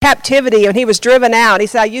captivity and he was driven out. He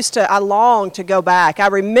said, I long to go back. I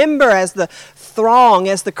remember as the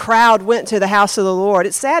crowd went to the house of the Lord.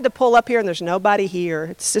 It's sad to pull up here and there's nobody here.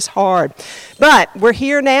 It's just hard. But we're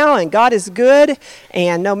here now and God is good.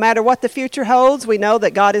 And no matter what the future holds, we know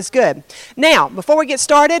that God is good. Now, before we get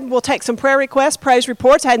started, we'll take some prayer requests, praise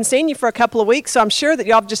reports. I hadn't seen you for a couple of weeks, so I'm sure that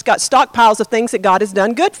y'all have just got stockpiles of things that God has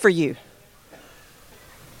done good for you.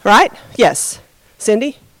 Right? Yes.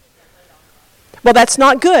 Cindy? Well, that's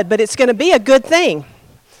not good, but it's going to be a good thing,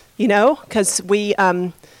 because we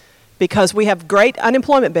have great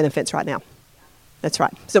unemployment benefits right now. That's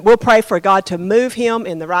right. So we'll pray for God to move him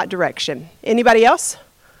in the right direction. Anybody else?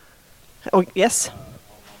 Oh, yes?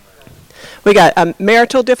 We got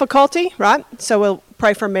marital difficulty, right? So we'll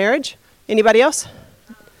pray for marriage. Anybody else?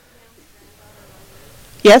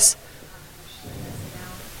 Yes?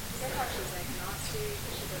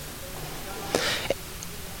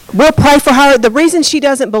 We'll pray for her. The reason she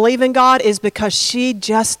doesn't believe in God is because she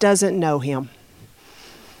just doesn't know him.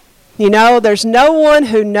 There's no one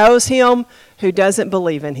who knows him who doesn't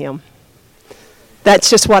believe in him. That's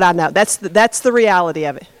just what I know. That's the reality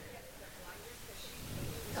of it.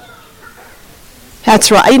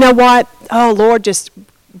 That's right. You know what? Oh, Lord, just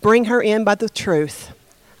bring her in by the truth.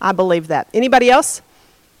 I believe that. Anybody else?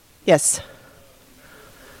 Yes.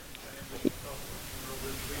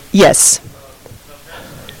 Yes.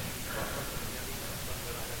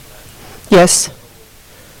 Yes.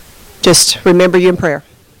 Just remember you in prayer.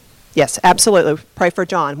 Yes, absolutely. Pray for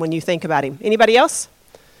John when you think about him. Anybody else?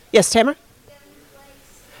 Yes, Tamara?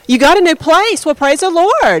 You got a new place. Well, praise the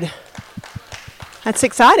Lord. That's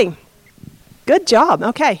exciting. Good job.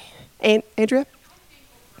 Okay. Andrea?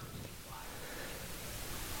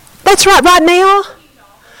 That's right. Right now?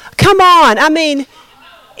 Come on. I mean,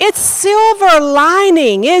 it's silver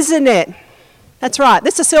lining, isn't it? That's right.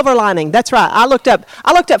 This is a silver lining. That's right. I looked up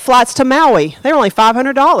flights to Maui. They were only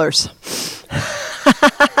 $500.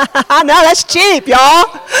 I know, that's cheap, y'all.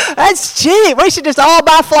 That's cheap. We should just all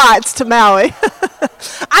buy flights to Maui.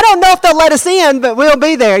 I don't know if they'll let us in, but we'll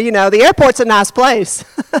be there. The airport's a nice place.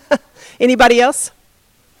 Anybody else?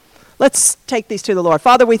 Let's take these to the Lord.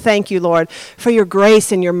 Father, we thank you, Lord, for your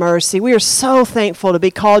grace and your mercy. We are so thankful to be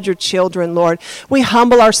called your children, Lord. We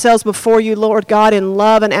humble ourselves before you, Lord God, in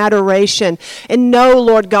love and adoration, and know,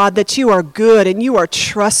 Lord God, that you are good and you are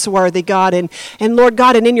trustworthy, God. And Lord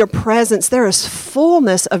God, and in your presence there is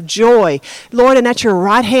fullness of joy. Lord, and at your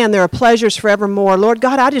right hand there are pleasures forevermore. Lord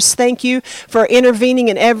God, I just thank you for intervening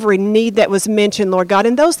in every need that was mentioned, Lord God,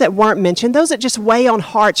 and those that weren't mentioned, those that just weigh on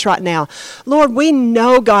hearts right now. Lord, we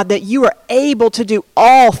know, God, that you are able to do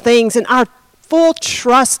all things, and our full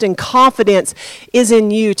trust and confidence is in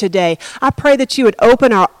you today. I pray that you would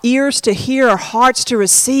open our ears to hear, our hearts to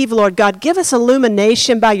receive, Lord God. Give us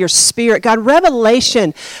illumination by your Spirit, God,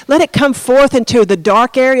 revelation. Let it come forth into the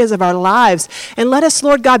dark areas of our lives, and let us,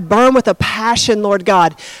 Lord God, burn with a passion, Lord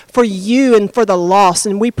God, for you and for the lost.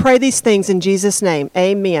 And we pray these things in Jesus' name.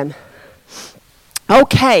 Amen.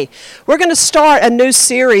 Okay, we're going to start a new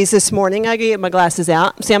series this morning. I get my glasses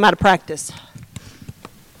out. See, I'm out of practice.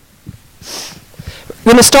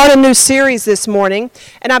 We're going to start a new series this morning,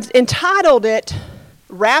 and I've entitled it,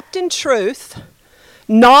 Wrapped in Truth,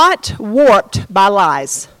 Not Warped by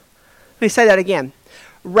Lies. Let me say that again.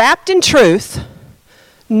 Wrapped in truth,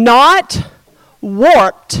 not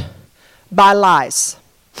warped by lies.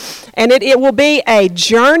 And it will be a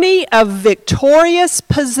journey of victorious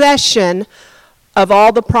possession of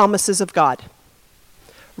all the promises of God.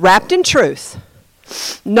 Wrapped in truth,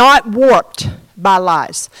 not warped by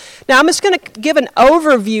lies. Now, I'm just going to give an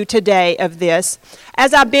overview today of this.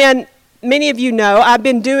 As many of you know, I've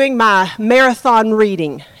been doing my marathon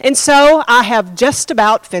reading. And so I have just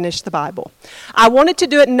about finished the Bible. I wanted to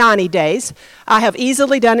do it in 90 days. I have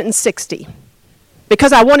easily done it in 60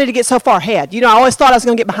 because I wanted to get so far ahead. I always thought I was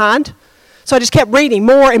going to get behind. So I just kept reading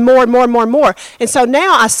more and more and more and more and more. And so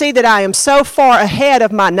now I see that I am so far ahead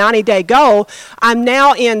of my 90-day goal. I'm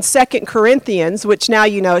now in 2 Corinthians, which now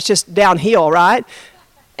it's just downhill, right?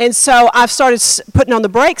 And so I've started putting on the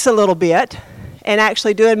brakes a little bit and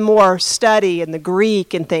actually doing more study in the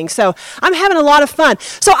Greek and things. So I'm having a lot of fun.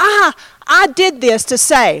 So I did this to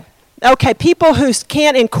say, okay, people who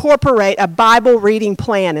can't incorporate a Bible reading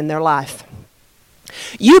plan in their life.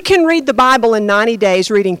 You can read the Bible in 90 days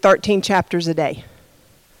reading 13 chapters a day.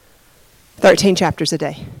 13 chapters a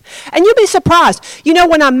day. And you'll be surprised.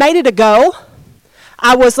 When I made it a go,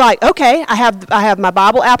 I was like, okay, I have my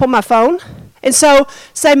Bible app on my phone. And so,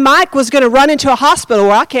 say Mike was going to run into a hospital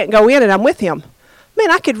where I can't go in and I'm with him.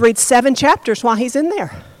 Man, I could read 7 chapters while he's in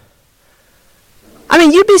there. I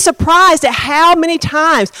mean, you'd be surprised at how many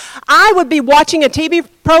times I would be watching a TV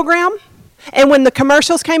program, and when the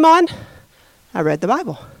commercials came on, I read the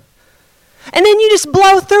Bible. And then you just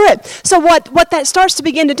blow through it. So what that starts to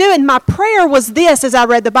begin to do, and my prayer was this as I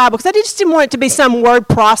read the Bible, because I just didn't want it to be some word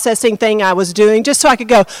processing thing I was doing, just so I could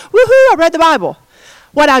go, woohoo, I read the Bible.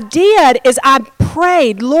 What I did is I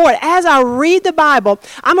prayed, Lord, as I read the Bible,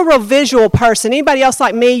 I'm a real visual person. Anybody else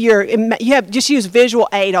like me, you have just use visual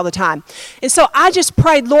aid all the time. And so I just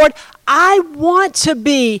prayed, Lord, I want to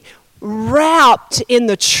be wrapped in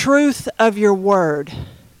the truth of your word.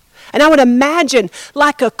 And I would imagine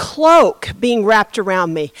like a cloak being wrapped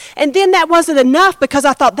around me. And then that wasn't enough because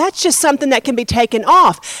I thought that's just something that can be taken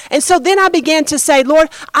off. And so then I began to say, Lord,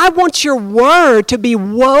 I want your word to be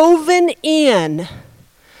woven in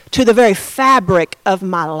to the very fabric of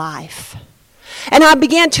my life. And I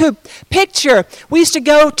began to picture, we used to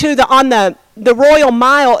go to on the Royal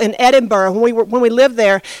Mile in Edinburgh when we lived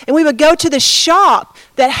there, and we would go to the shop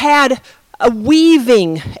that had a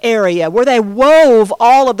weaving area where they wove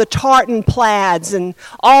all of the tartan plaids and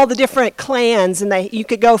all the different clans, and you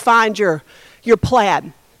could go find your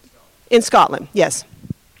plaid in Scotland, yes.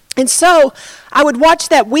 And so I would watch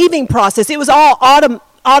that weaving process. It was all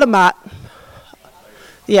automated.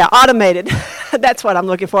 That's what I'm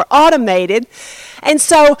looking for, automated. And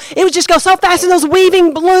so it would just go so fast, and those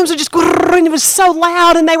weaving looms would just, and it was so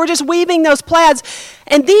loud, and they were just weaving those plaids.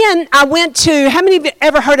 And then I went to, how many of you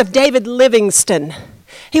ever heard of David Livingstone?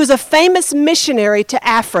 He was a famous missionary to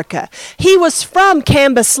Africa. He was from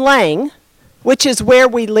Cambuslang, which is where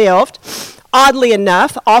we lived. Oddly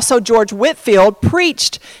enough, also George Whitefield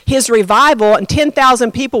preached his revival, and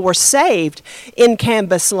 10,000 people were saved in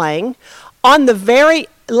Cambuslang on the very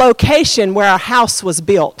location where our house was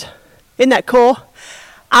built. Isn't that cool?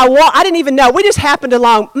 I didn't even know. We just happened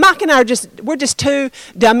along. Mike and I we're just two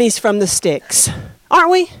dummies from the sticks, aren't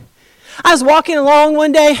we? I was walking along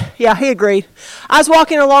one day. Yeah, he agreed. I was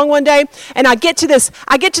walking along one day, and I get to this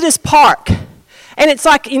park, and it's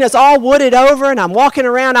like, it's all wooded over, and I'm walking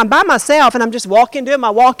around. I'm by myself, and I'm just doing my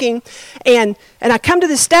walking, and I come to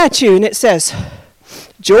this statue, and it says,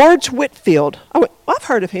 George Whitefield. I went, well, I've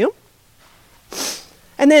heard of him.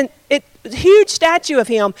 And then a huge statue of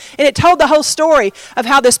him, and it told the whole story of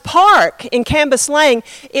how this park in Cambuslang,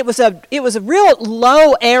 it was a real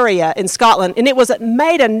low area in Scotland, and it was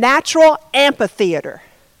made a natural amphitheater.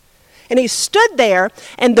 And he stood there,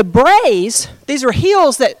 and the braes, these were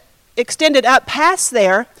hills that extended up past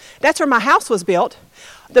there. That's where my house was built.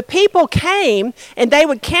 The people came, and they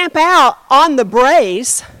would camp out on the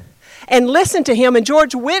braes and listen to him, and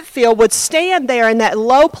George Whitefield would stand there in that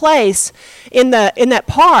low place in that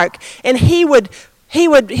park, and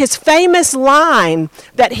his famous line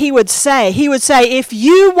that he would say, if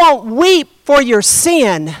you won't weep for your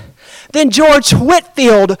sin, then George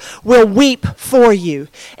Whitefield will weep for you.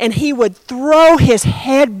 And he would throw his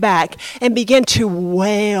head back and begin to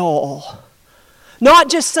wail.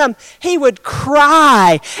 Not just he would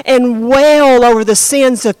cry and wail over the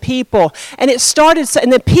sins of people. And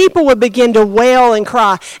and the people would begin to wail and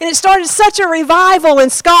cry. And it started such a revival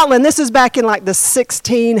in Scotland. This is back in like the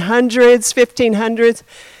 1600s, 1500s.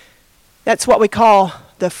 That's what we call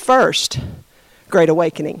the first Great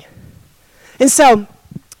Awakening. And so,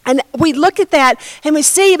 and we look at that and we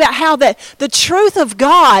see about how the truth of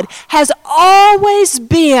God has always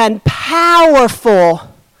been powerful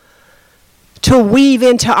to weave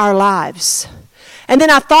into our lives. And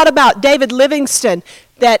then I thought about David Livingstone,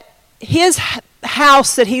 that his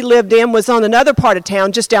house that he lived in was on another part of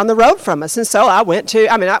town just down the road from us. And so I went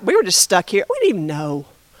we were just stuck here. We didn't even know.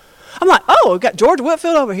 I'm like, we've got George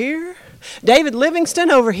Whitefield over here, David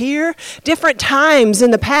Livingstone over here, different times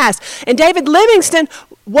in the past. And David Livingstone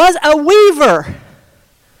was a weaver.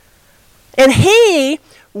 And he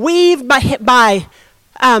weaved by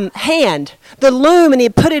hand, the loom, and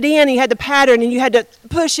he'd put it in, he had the pattern, and you had to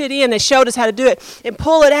push it in. They showed us how to do it, and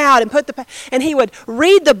pull it out, and he would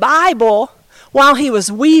read the Bible while he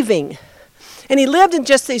was weaving. And he lived in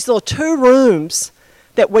just these little 2 rooms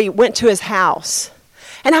that we went to his house.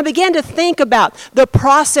 And I began to think about the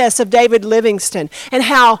process of David Livingstone and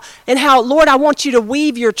how, Lord, I want you to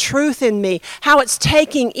weave your truth in me, how it's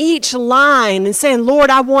taking each line and saying,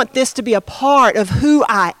 Lord, I want this to be a part of who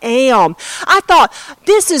I am. I thought,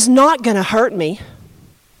 this is not going to hurt me.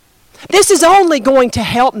 This is only going to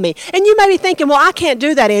help me. And you may be thinking, well, I can't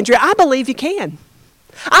do that, Andrea. I believe you can.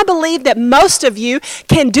 I believe that most of you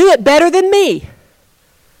can do it better than me.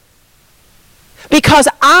 Because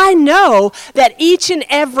I know that each and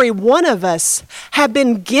every one of us have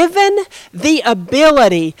been given the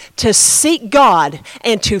ability to seek God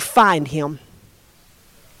and to find Him.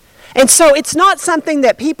 And so it's not something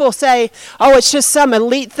that people say, oh, it's just some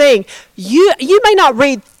elite thing. You may not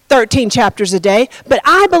read 13 chapters a day, but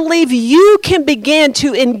I believe you can begin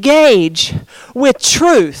to engage with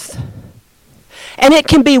truth. And it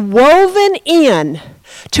can be woven in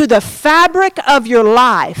to the fabric of your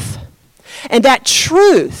life. And that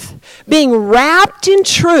truth, being wrapped in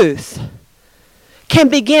truth, can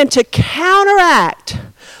begin to counteract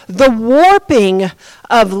the warping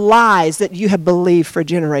of lies that you have believed for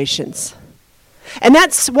generations. And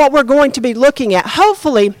that's what we're going to be looking at.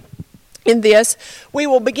 Hopefully, in this, we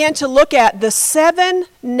will begin to look at the 7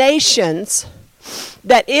 nations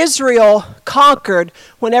that Israel conquered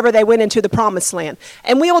whenever they went into the promised land.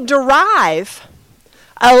 And we will derive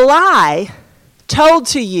a lie told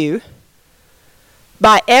to you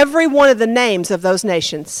by every one of the names of those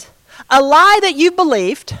nations. A lie that you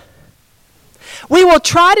believed. We will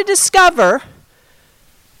try to discover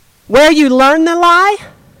where you learned the lie,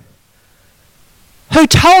 who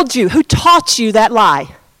told you, who taught you that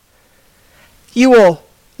lie. You will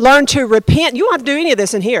learn to repent. You don't have to do any of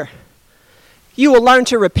this in here. You will learn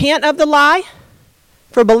to repent of the lie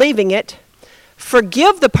for believing it.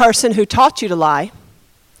 Forgive the person who taught you to lie,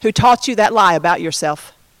 who taught you that lie about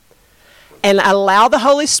yourself. And allow the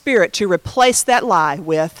Holy Spirit to replace that lie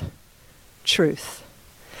with truth.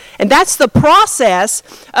 And that's the process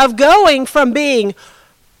of going from being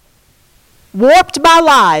warped by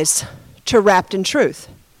lies to wrapped in truth.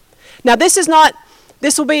 Now this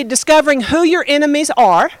will be discovering who your enemies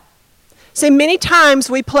are. See, many times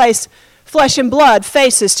we place flesh and blood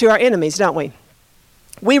faces to our enemies, don't we?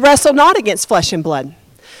 We wrestle not against flesh and blood.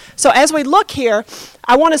 So as we look here,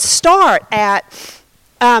 I want to start at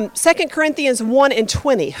 2 Corinthians 1 and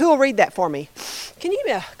 20. Who will read that for me? Can you give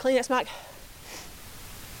me a Kleenex, Mike?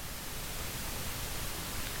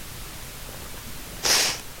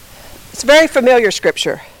 It's a very familiar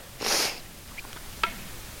scripture.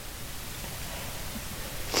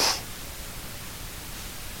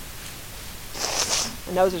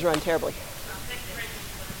 My nose is running terribly.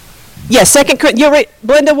 Yes, 2 Corinthians. You'll read.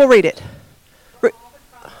 Belinda will read it.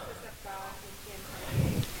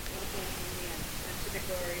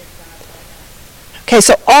 Okay,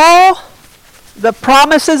 so all the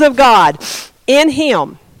promises of God in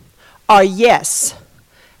Him are yes,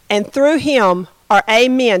 and through Him are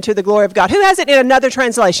amen to the glory of God. Who has it in another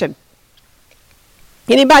translation?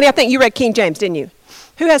 Anybody? I think you read King James, didn't you?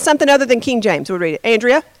 Who has something other than King James? We'll read it.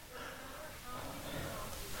 Andrea?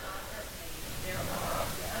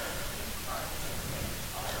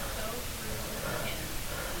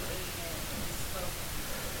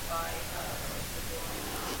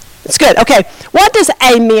 It's good. Okay. What does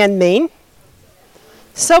amen mean?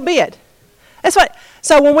 So be it. That's what.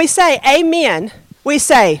 So when we say amen, we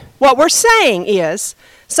say, what we're saying is,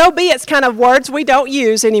 so be it's kind of words we don't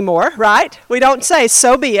use anymore, right? We don't say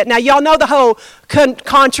so be it. Now, y'all know the whole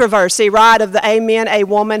controversy, right, of the amen, a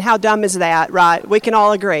woman. How dumb is that, right? We can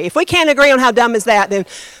all agree. If we can't agree on how dumb is that, then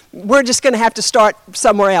we're just going to have to start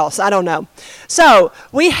somewhere else. I don't know. So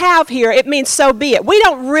we have here, it means so be it. We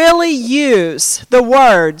don't really use the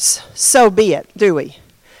words so be it, do we?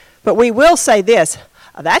 But we will say this,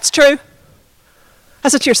 that's true.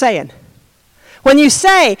 That's what you're saying. When you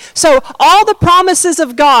say, so all the promises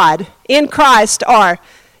of God in Christ are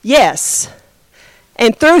yes,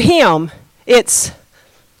 and through Him it's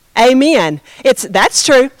amen. That's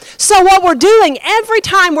true. So what we're doing every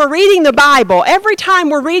time we're reading the Bible, every time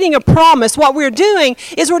we're reading a promise, what we're doing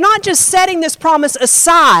is we're not just setting this promise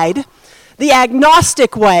aside the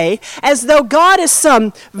agnostic way as though God is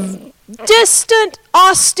some distant,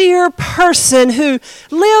 austere person who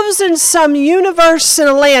lives in some universe in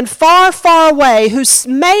a land far, far away, who's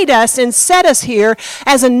made us and set us here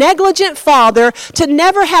as a negligent father to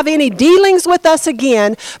never have any dealings with us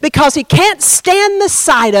again because He can't stand the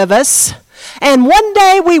sight of us. And one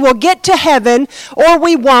day we will get to heaven or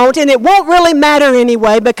we won't, and it won't really matter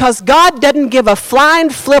anyway because God doesn't give a flying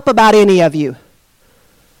flip about any of you.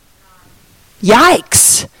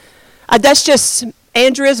 Yikes. That's just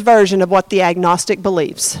Andrea's version of what the agnostic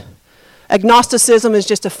believes. Agnosticism is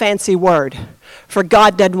just a fancy word for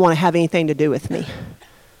God doesn't want to have anything to do with me.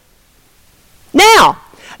 Now,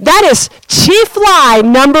 that is chief lie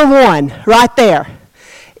number 1 right there,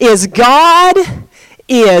 is God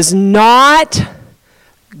is not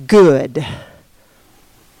good.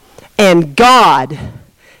 And God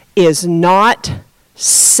is not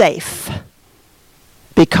safe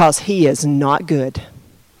because He is not good.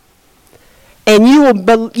 And you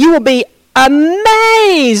will be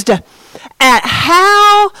amazed at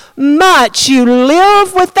how much you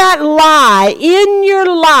live with that lie in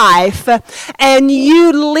your life, and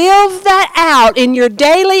you live that out in your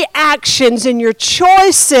daily actions, in your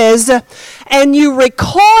choices, and you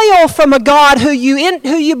recoil from a God who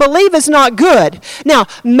you believe is not good. Now,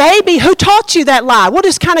 maybe who taught you that lie? We'll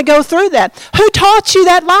just kind of go through that. Who taught you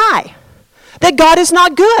that lie? That God is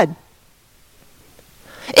not good.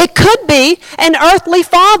 It could be an earthly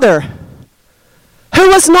father who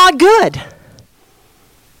was not good.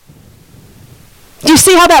 Do you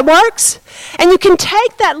see how that works? And you can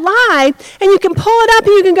take that lie and you can pull it up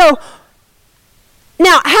and you can go,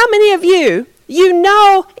 now, how many of you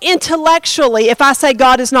know intellectually if I say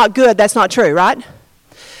God is not good, that's not true, right?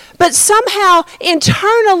 But somehow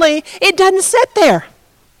internally it doesn't sit there.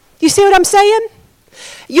 You see what I'm saying?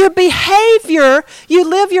 Your behavior, you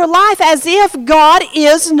live your life as if God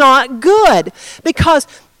is not good because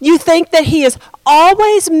you think that he is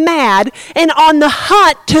always mad and on the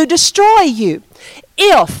hunt to destroy you.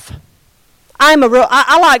 If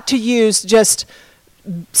I like to use just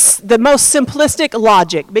the most simplistic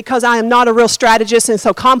logic because I am not a real strategist and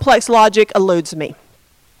so complex logic eludes me.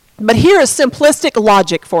 But here is simplistic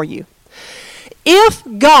logic for you. If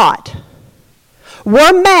God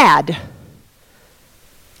were mad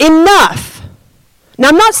enough, now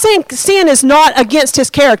I'm not saying sin is not against his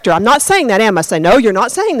character. I'm not saying that, am I? Say, no, you're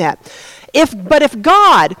not saying that. But if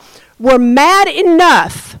God were mad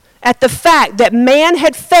enough at the fact that man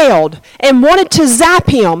had failed and wanted to zap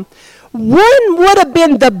him, when would have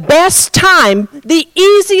been the best time, the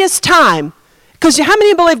easiest time? Because how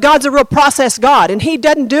many believe God's a real process God and he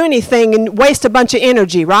doesn't do anything and waste a bunch of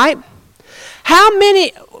energy, right?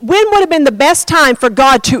 When would have been the best time for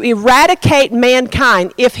God to eradicate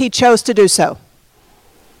mankind if he chose to do so?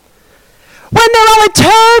 When there are only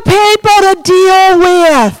two people to deal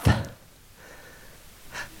with.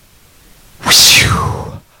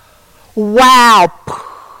 Whew. Wow.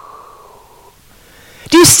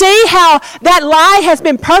 Do you see how that lie has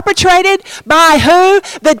been perpetrated by who?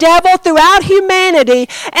 The devil throughout humanity,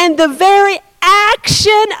 and the very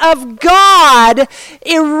action of God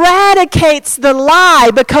eradicates the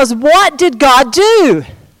lie because what did God do?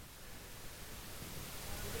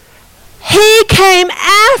 He came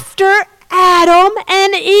after Adam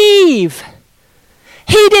and Eve.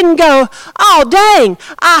 He didn't go, oh dang,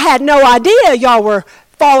 I had no idea y'all were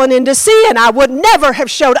fallen into sin. I would never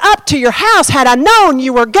have showed up to your house had I known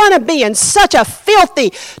you were going to be in such a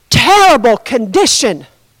filthy, terrible condition.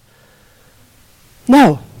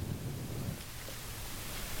 No.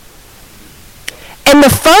 And the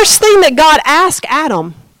first thing that God asked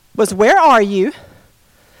Adam was, where are you?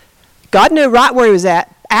 God knew right where he was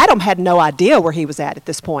at. Adam had no idea where he was at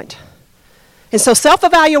this point. And so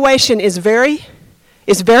self-evaluation is very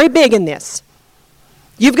big in this.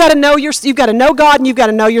 You've got to know God and you've got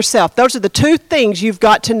to know yourself. Those are the two things you've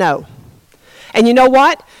got to know. And you know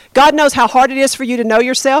what? God knows how hard it is for you to know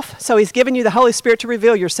yourself, so he's given you the Holy Spirit to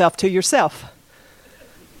reveal yourself to yourself.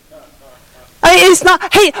 I mean, it's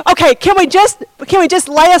not, hey, okay, can we just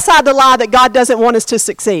lay aside the lie that God doesn't want us to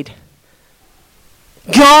succeed?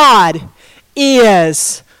 God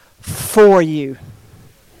is for you.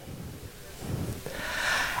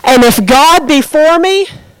 And if God be for me,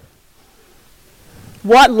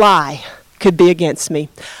 what lie could be against me?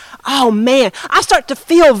 Oh man, I start to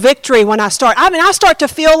feel victory when I start to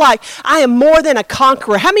feel like I am more than a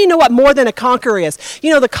conqueror. How many know what more than a conqueror is?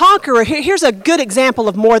 You know, the conqueror, here's a good example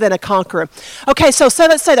of more than a conqueror. Okay, so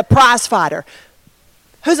let's say the prize fighter.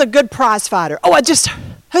 Who's a good prize fighter?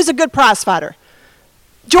 Who's a good prize fighter?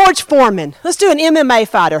 George Foreman. Let's do an MMA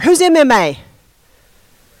fighter. Who's MMA?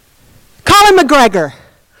 Colin McGregor,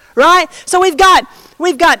 right? So we've got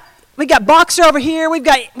boxer over here.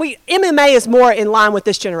 MMA is more in line with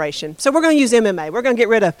this generation. So we're going to use MMA. We're going to get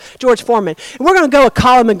rid of George Foreman. And we're going to go with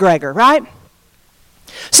Colin McGregor, right?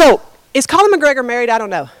 So is Colin McGregor married? I don't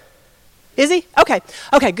know. Is he?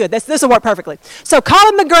 Okay, good. This will work perfectly. So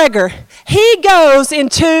Colin McGregor, he goes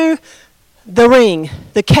into the ring,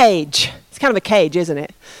 the cage. It's kind of a cage, isn't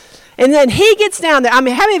it? And then he gets down there. I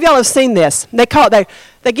mean, how many of y'all have seen this?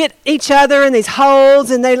 They get each other in these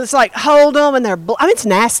holds, and they just like hold them, and it's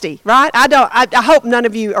nasty, right? I hope none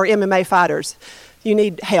of you are MMA fighters. You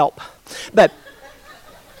need help. But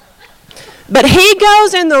he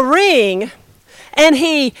goes in the ring, and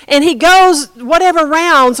he goes whatever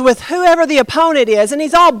rounds with whoever the opponent is, and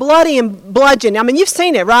he's all bloody and bludgeoned. I mean, you've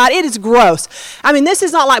seen it, right? It is gross. I mean, this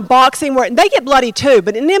is not like boxing where they get bloody too,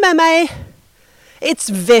 but in MMA, it's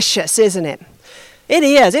vicious, isn't it? It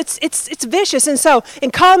is. It's vicious. And so,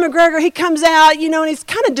 and Colin McGregor, he comes out, and he's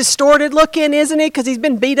kind of distorted looking, isn't he? Because he's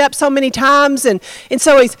been beat up so many times. And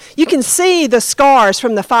so you can see the scars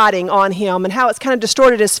from the fighting on him and how it's kind of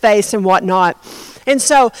distorted his face and whatnot. And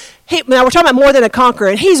so, now we're talking about more than a conqueror.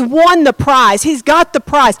 And he's won the prize. He's got the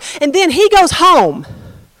prize. And then he goes home.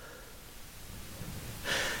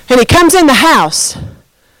 And he comes in the house.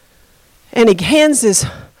 And he hands his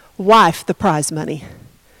wife the prize money.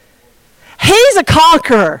 He's a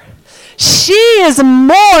conqueror. She is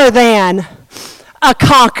more than a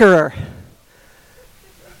conqueror.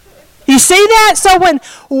 You see that? So when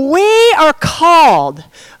we are called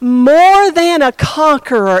more than a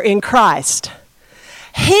conqueror in Christ,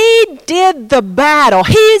 he did the battle.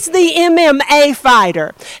 He's the MMA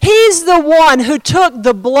fighter. He's the one who took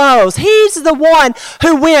the blows. He's the one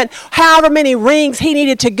who went however many rings he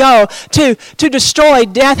needed to go to destroy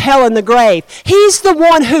death, hell, and the grave. He's the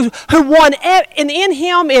one who won. And in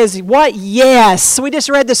him is what? Yes. We just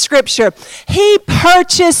read the scripture. He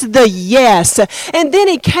purchased the yes. And then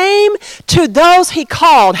he came to those he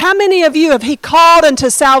called. How many of you have he called unto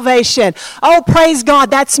salvation? Oh, praise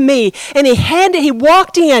God, that's me. And he walked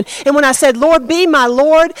in, and when I said, Lord, be my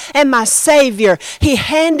Lord and my Savior, he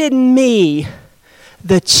handed me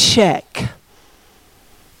the check.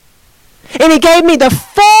 And he gave me the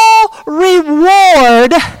full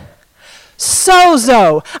reward,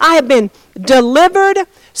 sozo. I have been delivered,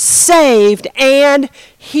 saved, and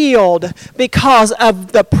healed because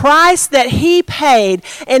of the price that he paid.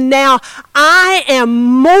 And now I am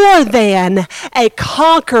more than a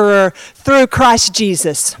conqueror through Christ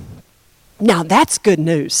Jesus. Now that's good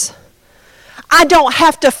news. I don't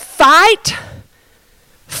have to fight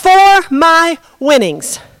for my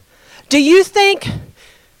winnings. Do you think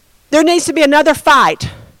there needs to be another fight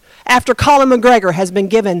after Colin McGregor has been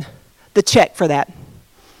given the check for that?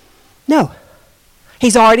 No.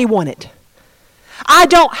 He's already won it. I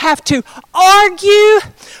don't have to argue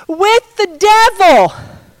with the devil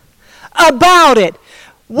about it.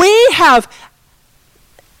 We have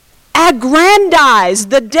aggrandize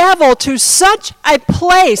the devil to such a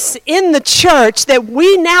place in the church that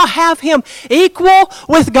we now have him equal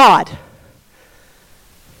with God.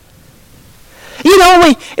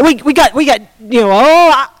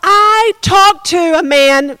 I talked to a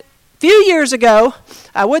man a few years ago.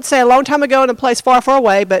 I would say a long time ago in a place far, far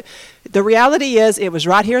away, but the reality is it was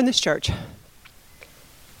right here in this church.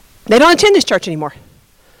 They don't attend this church anymore.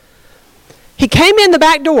 He came in the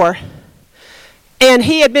back door, and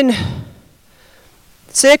he had been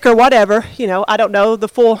sick or whatever, I don't know the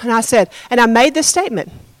full. And I made this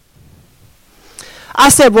statement. I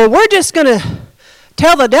said, well, we're just going to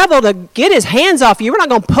tell the devil to get his hands off you. We're not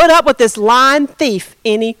going to put up with this lying thief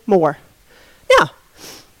anymore. Now,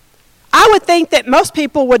 I would think that most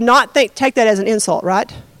people would not take that as an insult,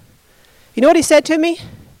 right? You know what he said to me?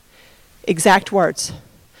 Exact words.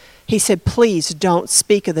 He said, please don't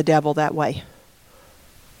speak of the devil that way.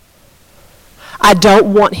 I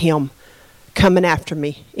don't want him coming after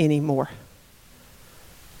me anymore.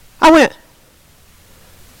 I went,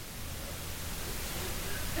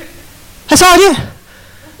 that's all I did.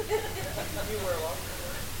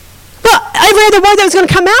 But every other word that was going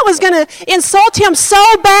to come out was going to insult him so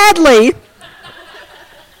badly.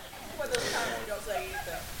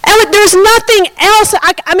 And there's nothing else.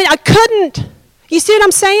 I couldn't. You see what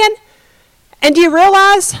I'm saying? And do you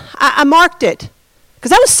realize I marked it? Because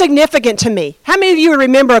that was significant to me. How many of you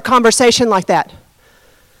remember a conversation like that?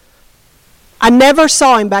 I never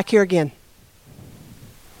saw him back here again.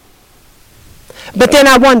 But then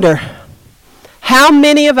I wonder, how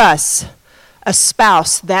many of us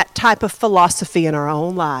espouse that type of philosophy in our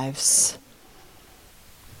own lives?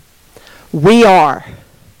 We are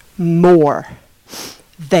more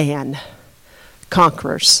than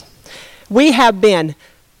conquerors. We have been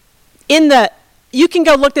you can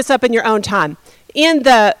go look this up in your own time. In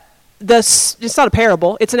it's not a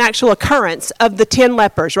parable, it's an actual occurrence of the 10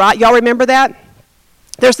 lepers, right? Y'all remember that?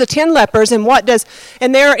 There's the 10 lepers, and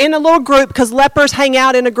they're in a little group because lepers hang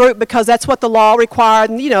out in a group because that's what the law required,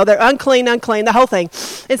 and they're unclean, the whole thing.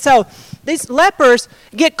 And so these lepers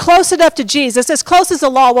get close enough to Jesus, as close as the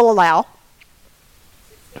law will allow.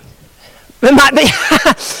 It might be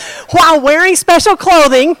while wearing special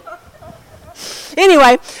clothing.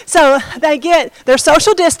 Anyway, so they're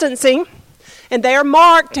social distancing, and they are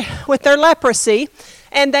marked with their leprosy,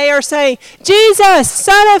 and they are saying, Jesus,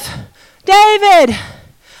 Son of David,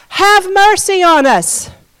 have mercy on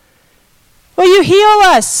us. Will you heal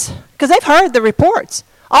us? Because they've heard the reports.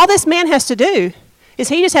 All this man has to do is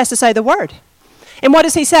he just has to say the word. And what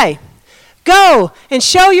does he say? Go and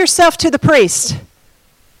show yourself to the priest,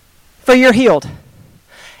 for you're healed.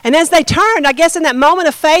 And as they turned, I guess in that moment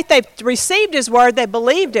of faith, they received his word, they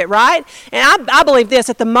believed it, right? And I believe this,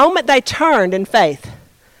 at the moment they turned in faith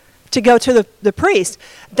to go to the priest,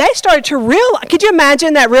 they started to realize, could you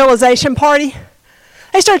imagine that realization party?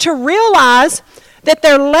 They started to realize that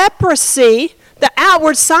their leprosy, the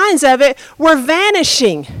outward signs of it, were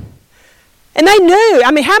vanishing. And they knew.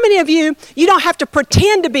 I mean, how many of you don't have to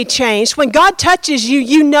pretend to be changed. When God touches you,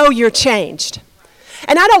 you know you're changed.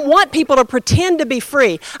 And I don't want people to pretend to be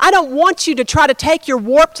free. I don't want you to try to take your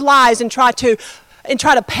warped lies and try to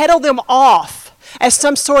peddle them off as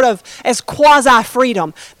some sort of, as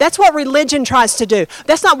quasi-freedom. That's what religion tries to do.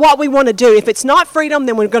 That's not what we want to do. If it's not freedom,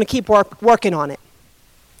 then we're going to keep working on it.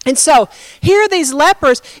 And so here are these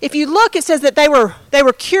lepers. If you look, it says that they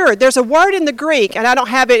were cured. There's a word in the Greek, and I don't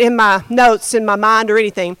have it in my notes in my mind or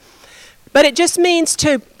anything, but it just means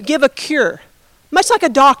to give a cure, much like a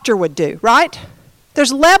doctor would do, right?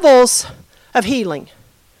 There's levels of healing.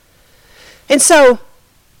 And so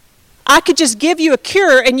I could just give you a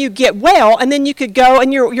cure and you get well, and then you could go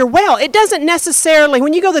and you're well. It doesn't necessarily,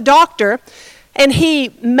 when you go to the doctor and he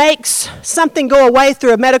makes something go away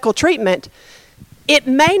through a medical treatment, it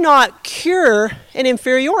may not cure an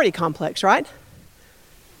inferiority complex, right?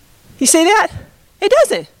 You see that? It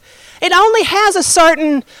doesn't. It only has a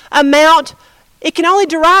certain amount. It can only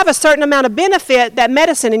derive a certain amount of benefit, that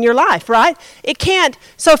medicine, in your life, right? It can't.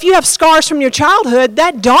 So if you have scars from your childhood,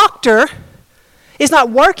 that doctor is not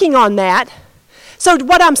working on that. So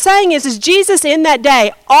what I'm saying is Jesus in that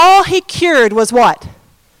day, all he cured was what?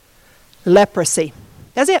 Leprosy.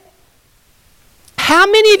 That's it. How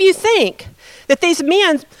many of you think that these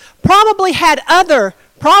men probably had other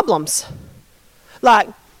problems, like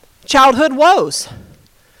childhood woes?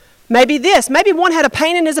 Maybe this. Maybe one had a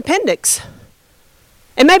pain in his appendix.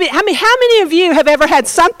 And maybe, how many of you have ever had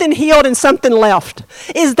something healed and something left?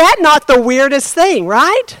 Is that not the weirdest thing,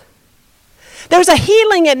 right? There's a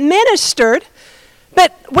healing administered,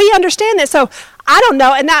 but we understand that. So I don't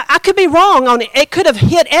know, and I could be wrong on it. It could have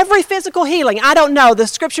hit every physical healing. I don't know. The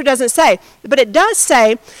scripture doesn't say. But it does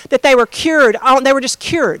say that they were cured. They were just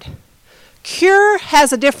cured. Cure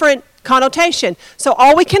has a different connotation. So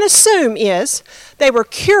all we can assume is they were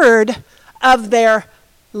cured of their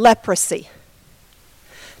leprosy.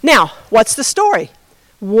 Now, what's the story?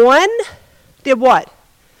 One did what?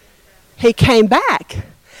 He came back.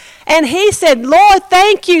 And he said, Lord,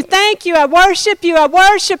 thank you, I worship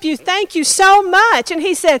you, thank you so much. And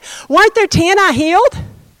he said, weren't there 10 I healed?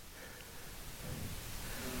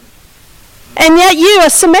 And yet you, a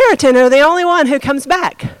Samaritan, are the only one who comes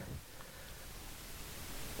back.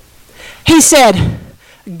 He said,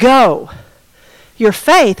 go, your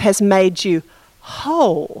faith has made you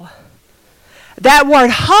whole. That word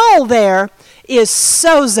whole there is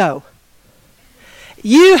sozo.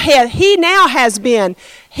 He now has been,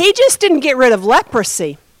 he just didn't get rid of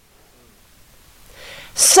leprosy.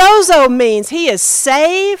 Sozo means he is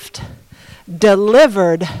saved,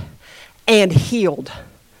 delivered, and healed.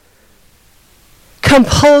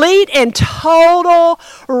 Complete and total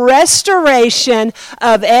restoration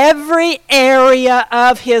of every area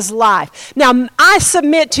of his life. Now, I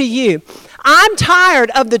submit to you, I'm tired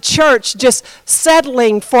of the church just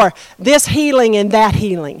settling for this healing and that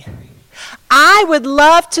healing. I would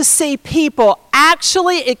love to see people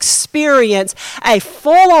actually experience a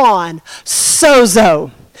full-on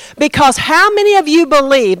sozo. Because how many of you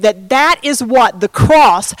believe that that is what the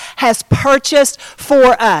cross has purchased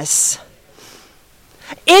for us?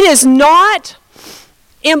 It is not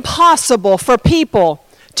impossible for people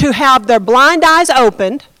to have their blind eyes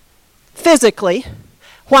opened physically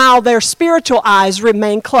while their spiritual eyes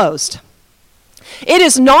remain closed. It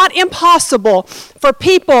is not impossible for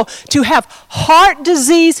people to have heart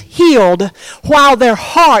disease healed while their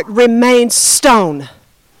heart remains stone.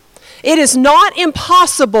 It is not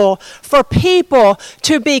impossible for people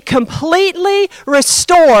to be completely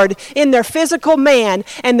restored in their physical man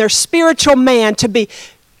and their spiritual man to be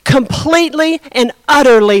completely and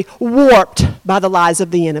utterly warped by the lies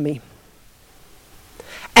of the enemy.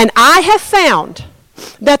 And I have found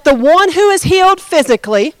that the one who is healed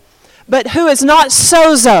physically, but who is not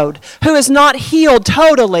sozoed, who is not healed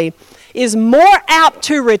totally, is more apt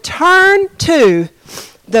to return to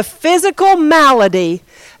the physical malady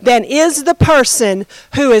than is the person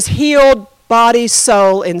who is healed body,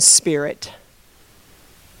 soul, and spirit.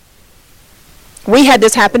 We had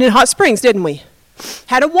this happen in Hot Springs, didn't we?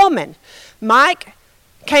 Had a woman. Mike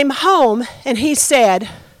came home and he said,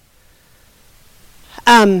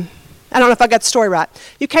 I don't know if I got the story right.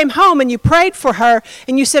 You came home and you prayed for her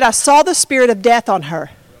and you said, I saw the spirit of death on her.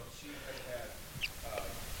 Well, she had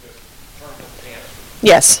just terminal cancer.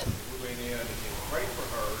 Yes. We went in and prayed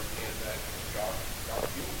for her,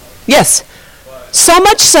 Yes. So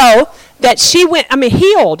much so that she went,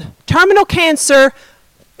 healed. Terminal cancer,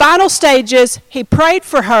 final stages. He prayed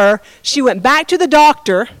for her. She went back to the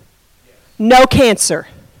doctor. No cancer.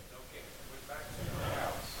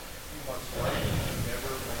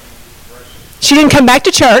 She didn't come back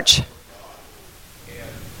to church.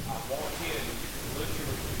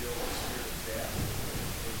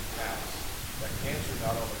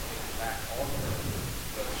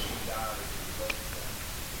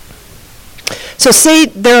 So see,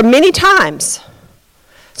 there are many times.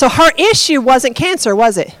 So her issue wasn't cancer,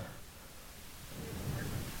 was it?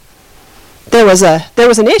 There was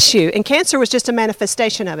an issue, and cancer was just a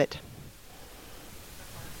manifestation of it.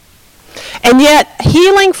 And yet,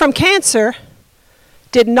 healing from cancer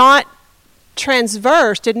did not transcend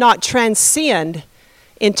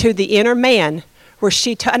into the inner man, where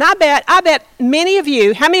and I bet many of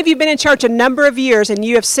you, how many of you have been in church a number of years and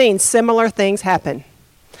you have seen similar things happen?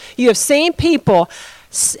 You have seen people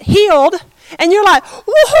healed, and you're like,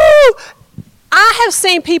 woohoo! I have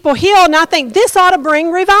seen people healed, and I think this ought to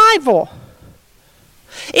bring revival.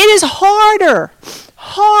 It is harder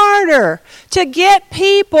to get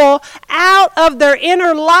people out of their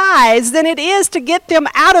inner lies than it is to get them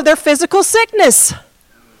out of their physical sickness.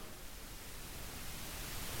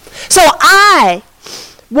 So I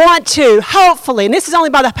want to, hopefully, and this is only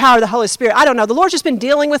by the power of the Holy Spirit, I don't know, the Lord's just been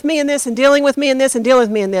dealing with me in this and dealing with me in this and dealing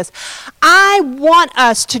with me in this. I want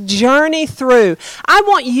us to journey through. I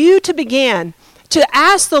want you to begin to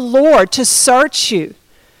ask the Lord to search you,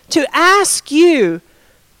 to ask you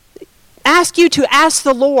to ask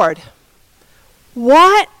the Lord,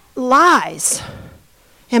 what lies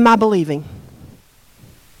am I believing?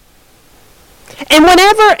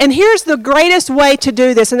 And here's the greatest way to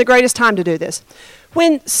do this and the greatest time to do this.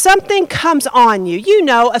 When something comes on you,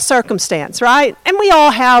 a circumstance, right? And we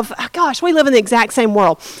all have, we live in the exact same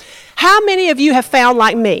world. How many of you have found,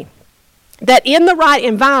 like me, that in the right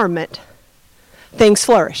environment, things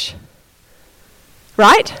flourish?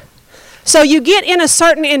 Right? So you get in a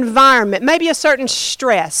certain environment, maybe a certain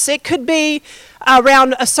stress. It could be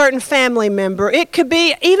around a certain family member. It could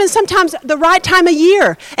be even sometimes the right time of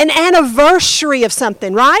year, an anniversary of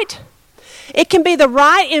something, right? It can be the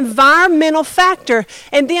right environmental factor,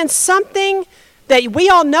 and then something that we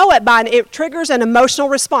all know it triggers an emotional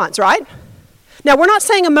response, right? Now, we're not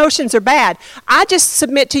saying emotions are bad. I just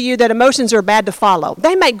submit to you that emotions are bad to follow.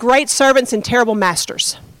 They make great servants and terrible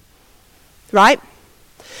masters, right?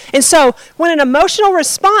 And so when an emotional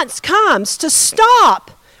response comes, to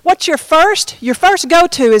stop, what's your first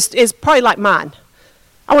go-to is probably like mine.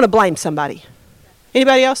 I want to blame somebody.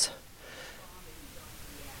 Anybody else?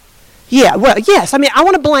 Yeah, well, yes. I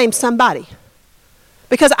want to blame somebody.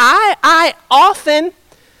 Because I often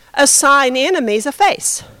assign enemies a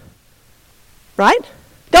face. Right?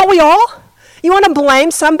 Don't we all? You want to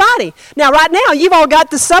blame somebody. Now, right now, you've all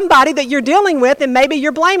got the somebody that you're dealing with, and maybe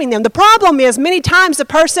you're blaming them. The problem is, many times the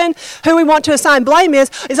person who we want to assign blame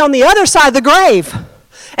is on the other side of the grave.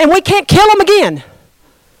 And we can't kill them again.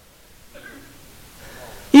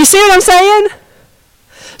 You see what I'm saying?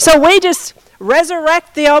 So we just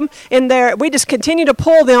resurrect them we just continue to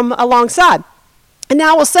pull them alongside. And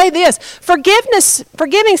now I will say this,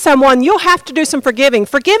 forgiving someone, you'll have to do some forgiving.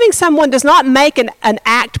 Forgiving someone does not make an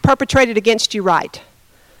act perpetrated against you right.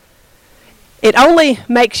 It only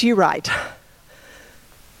makes you right.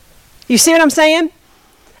 You see what I'm saying?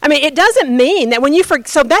 It doesn't mean that when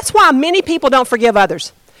so that's why many people don't forgive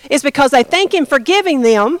others. It's because they think in forgiving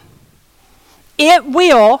them, it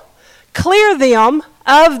will clear them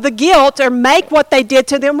of the guilt or make what they did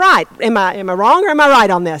to them right. Am I wrong or am I right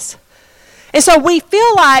on this? And so we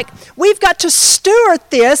feel like we've got to steward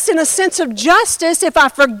this in a sense of justice. If I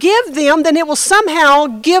forgive them, then it will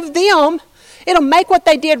somehow it'll make what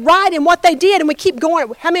they did right and what they did. And we keep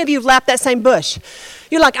going. How many of you have lapped that same bush?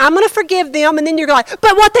 You're like, I'm going to forgive them. And then you're like,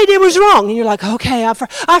 but what they did was wrong. And you're like, okay,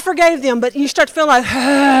 I forgave them. But you start to feel like,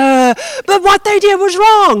 but what they did was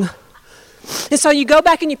wrong. And so you go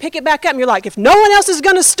back and you pick it back up. And you're like, if no one else is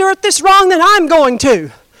going to steward this wrong, then I'm going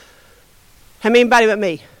to. How many anybody but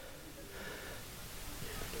me?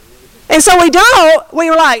 And so we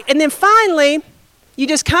were like, and then finally, you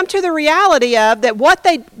just come to the reality of that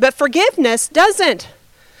but forgiveness doesn't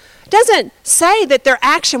say that their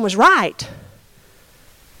action was right.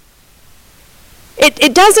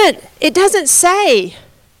 It doesn't say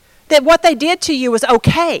that what they did to you was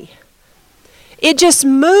okay. It just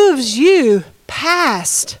moves you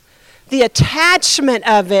past the attachment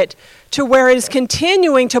of it to where it is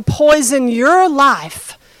continuing to poison your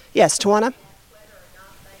life. Yes, Tawana?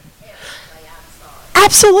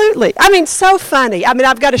 Absolutely. So funny.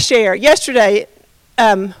 I've got to share. Yesterday,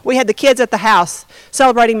 we had the kids at the house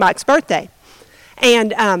celebrating Mike's birthday.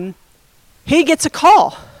 And he gets a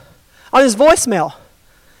call on his voicemail.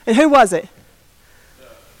 And who was it? The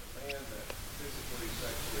man that physically,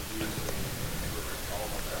 sexually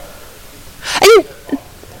abused me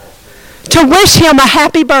to wish him a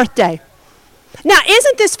happy birthday. Now,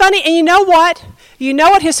 isn't this funny? And you know what? You know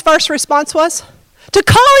what his first response was? To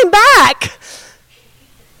call him back.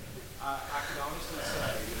 I can honestly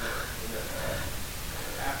say that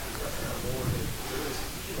after the Lord is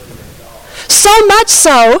healing in God. So much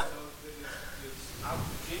so. I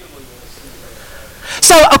genuinely want to see that.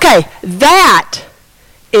 So, okay, that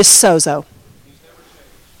is sozo.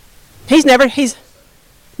 He's never.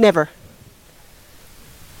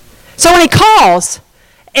 So when he calls,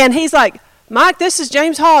 and he's like, Mike, this is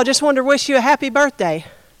James Hall. I just wanted to wish you a happy birthday.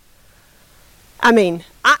 I mean,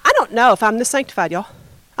 I don't know if I'm this sanctified, y'all.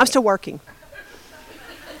 I'm still working.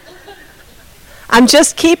 I'm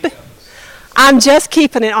just keeping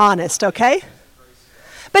it honest, okay?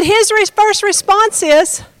 But his first response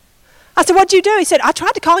is, I said, what'd you do? He said, I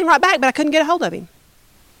tried to call him right back, but I couldn't get a hold of him.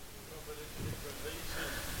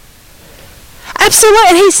 Absolutely,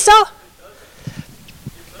 and he's so...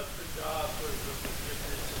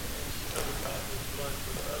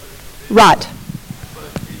 Right. But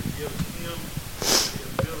it gives him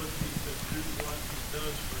the ability to do what he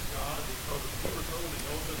does for God, because if he was holding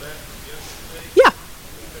on to that from yesterday, yeah.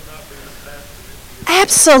 he could not be the pastor.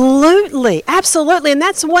 Absolutely, and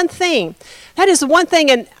that's one thing. That is one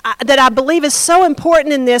thing and that I believe is so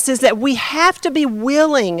important in this, is that we have to be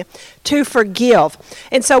willing to forgive.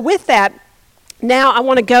 And so with that, now I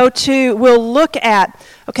want to we'll look at,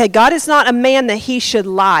 okay, God is not a man that he should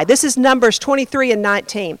lie. This is Numbers 23 and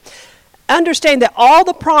 19. Understand that all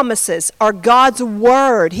the promises are God's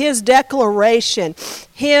word, his declaration,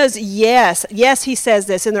 his yes. Yes, he says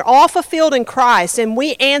this, and they're all fulfilled in Christ. And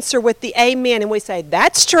we answer with the amen, and we say,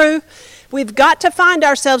 that's true. We've got to find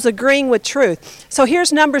ourselves agreeing with truth. So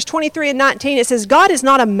here's Numbers 23 and 19. It says, God is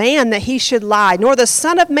not a man that he should lie, nor the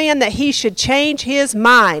son of man that he should change his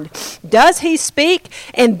mind. Does he speak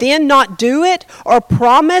and then not do it, or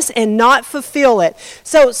promise and not fulfill it?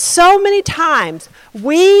 So many times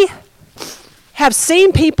we have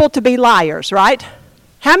seen people to be liars, right?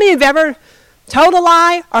 How many have ever told a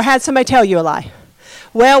lie or had somebody tell you a lie?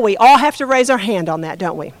 Well, we all have to raise our hand on that,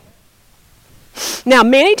 don't we? Now,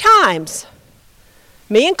 many times,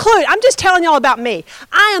 me included, I'm just telling y'all about me.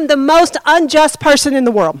 I am the most unjust person in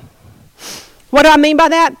the world. What do I mean by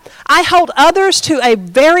that? I hold others to a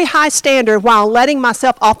very high standard while letting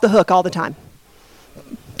myself off the hook all the time.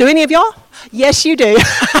 Do any of y'all? Yes, you do.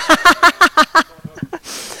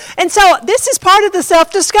 And so this is part of the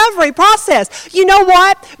self-discovery process. You know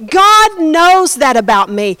what? God knows that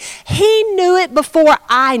about me. He knew it before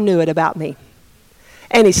I knew it about me.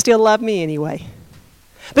 And he still loved me anyway.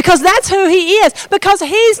 Because that's who he is. Because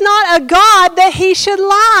he's not a God that he should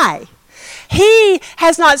lie. He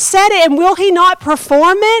has not said it, and will he not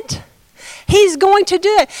perform it? He's going to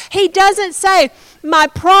do it. He doesn't say, my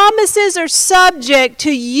promises are subject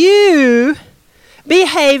to you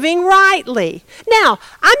behaving rightly. Now,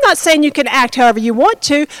 I'm not saying you can act however you want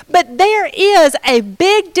to, but there is a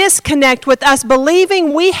big disconnect with us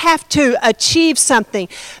believing we have to achieve something.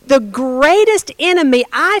 The greatest enemy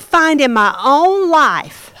I find in my own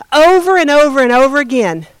life, over and over and over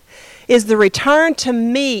again, is the return to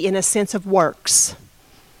me in a sense of works.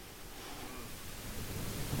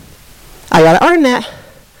 I got to earn that.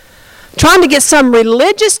 Trying to get some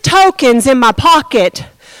religious tokens in my pocket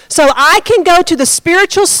so I can go to the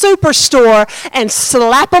spiritual superstore and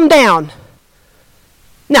slap them down.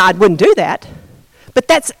 Now, I wouldn't do that, but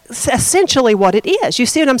that's essentially what it is. You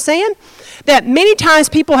see what I'm saying? That many times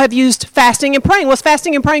people have used fasting and praying. Was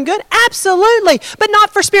fasting and praying good? Absolutely, but not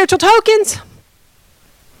for spiritual tokens.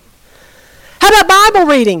 How about Bible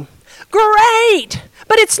reading? Great,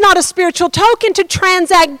 but it's not a spiritual token to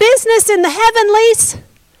transact business in the heavenlies.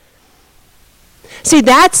 See,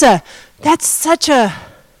 that's such a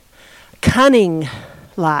cunning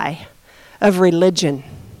lie of religion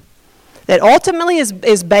that ultimately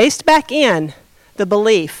is based back in the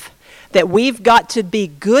belief that we've got to be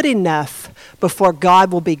good enough before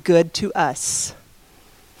God will be good to us.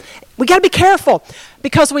 We got to be careful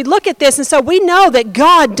because we look at this and so we know that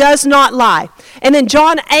God does not lie. And then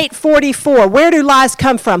John 8:44, where do lies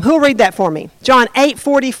come from? Who'll read that for me? John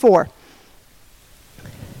 8:44.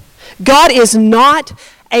 God is not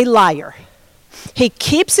a liar. He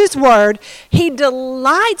keeps his word. He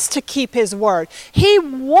delights to keep his word. He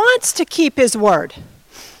wants to keep his word.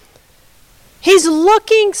 He's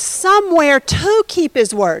looking somewhere to keep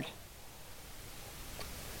his word.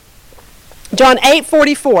 John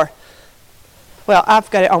 8:44. Well, I've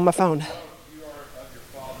got it on my phone. You are of your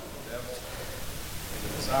father the devil, and the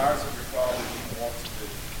desires of your father you want to do.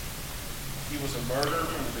 He was a murderer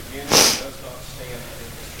from the beginning and does not stand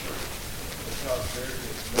in the truth, because there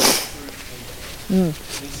is no truth in him.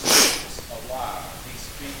 He speaks a lie. He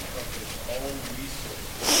speaks of his own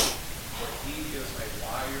resources, for he is a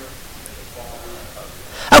liar and the father of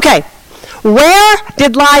it. Okay, where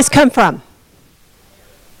did lies come from?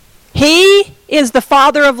 He is the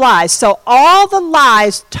father of lies. So all the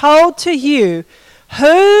lies told to you,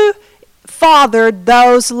 who fathered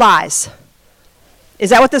those lies?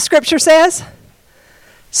 Is that what the scripture says?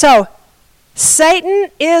 So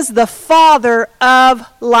Satan is the father of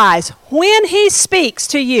lies. When he speaks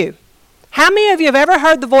to you, how many of you have ever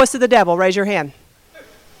heard the voice of the devil? Raise your hand.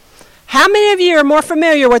 How many of you are more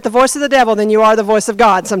familiar with the voice of the devil than you are the voice of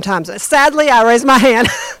God sometimes? Sadly, I raise my hand.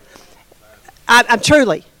 I'm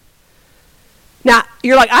truly. Now,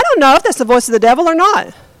 you're like, I don't know if that's the voice of the devil or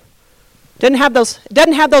not. Doesn't have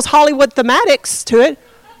those Hollywood thematics to it.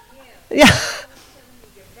 Yeah.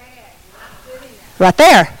 Right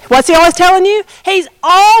there. What's he always telling you? He's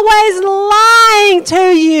always lying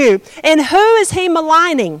to you. And who is he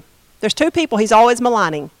maligning? There's two people he's always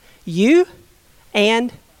maligning. You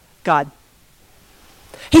and God.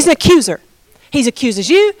 He's an accuser. He accuses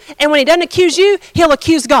you, and when he doesn't accuse you, he'll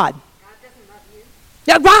accuse God.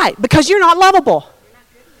 Yeah, right, because you're not lovable.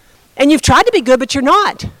 And you've tried to be good, but you're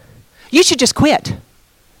not. You should just quit.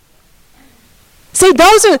 See,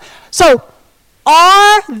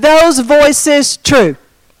 are those voices true?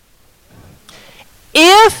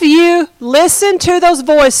 If you listen to those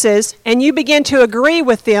voices and you begin to agree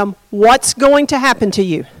with them, what's going to happen to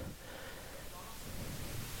you?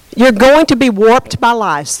 You're going to be warped by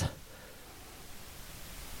lies.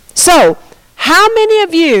 So, how many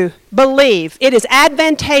of you believe it is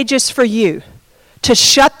advantageous for you to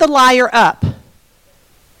shut the liar up?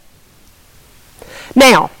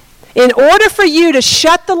 Now, in order for you to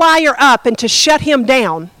shut the liar up and to shut him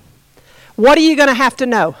down, what are you going to have to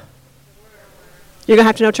know? You're going to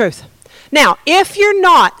have to know truth. Now, if you're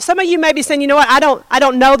not, some of you may be saying, you know what, I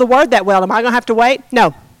don't know the word that well. Am I going to have to wait?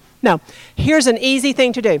 No. Here's an easy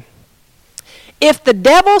thing to do. If the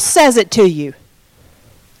devil says it to you,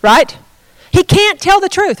 right? He can't tell the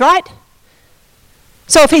truth, right?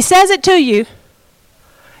 So if he says it to you,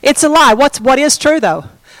 it's a lie. What is true, though?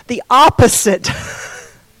 The opposite.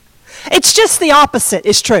 It's just the opposite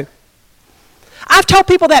is true. I've told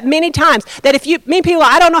people that many times, that if you meet people,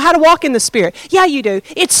 I don't know how to walk in the Spirit. Yeah, you do.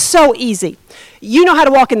 It's so easy. You know how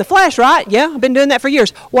to walk in the flesh, right? Yeah, I've been doing that for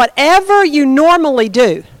years. Whatever you normally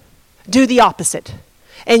do the opposite,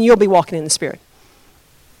 and you'll be walking in the Spirit.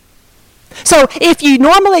 So if you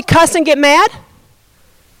normally cuss and get mad,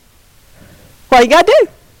 what you got to do?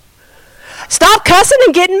 Stop cussing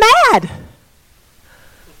and getting mad.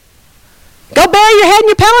 Go bury your head in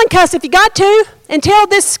your pillow and cuss if you got to until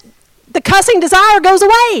the cussing desire goes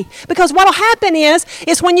away. Because what will happen is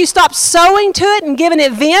when you stop sowing to it and giving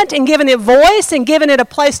it vent and giving it voice and giving it a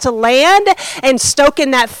place to land and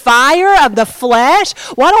stoking that fire of the flesh,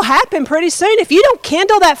 what will happen pretty soon? If you don't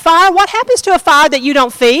kindle that fire, what happens to a fire that you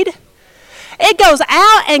don't feed? It goes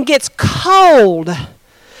out and gets cold.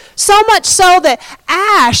 So much so that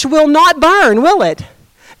ash will not burn, will it?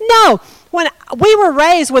 No. When we were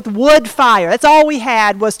raised with wood fire, that's all we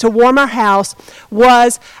had was to warm our house,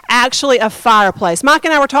 was actually a fireplace. Mike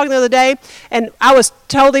and I were talking the other day, and I was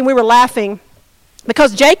told him we were laughing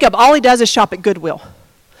because Jacob, all he does is shop at Goodwill.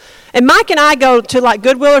 And Mike and I go to like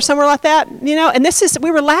Goodwill or somewhere like that, and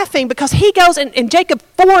we were laughing because he goes and Jacob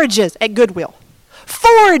forages at Goodwill.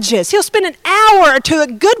 Forages. He'll spend an hour or two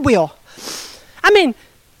at Goodwill. I mean,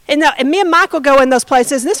 and me and Mike will go in those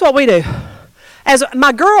places, and this is what we do. As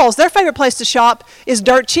my girls, their favorite place to shop is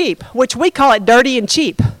Dirt Cheap, which we call it dirty and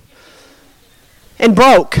cheap. And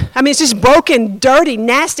broke. I mean, it's just broken, dirty,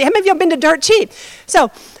 nasty. How many of you have been to Dirt Cheap? So,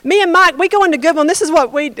 me and Mike, we go into Goodwill, and this is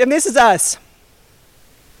us.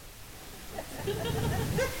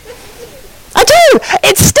 I do.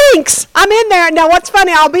 It stinks. I'm in there. Now, what's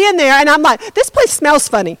funny, I'll be in there, and I'm like, this place smells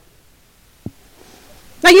funny.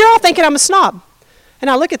 Now, you're all thinking I'm a snob. And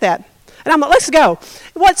I look at that, and I'm like, let's go.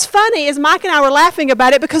 What's funny is Mike and I were laughing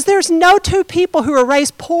about it because there's no two people who are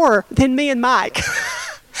raised poorer than me and Mike.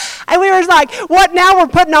 And we were like, what now we're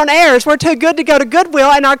putting on airs? We're too good to go to Goodwill,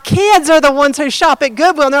 and our kids are the ones who shop at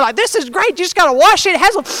Goodwill, and they're like, this is great. You just got to wash it. It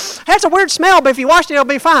has a weird smell, but if you wash it, it'll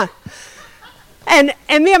be fine. And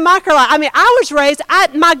me and Mike are like, I was raised,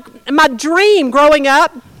 my dream growing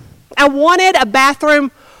up, I wanted a bathroom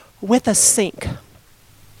with a sink.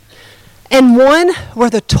 And one where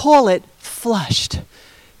the toilet flushed.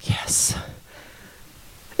 Yes.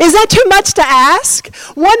 Is that too much to ask?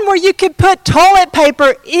 One where you could put toilet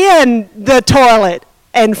paper in the toilet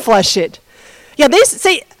and flush it. Yeah,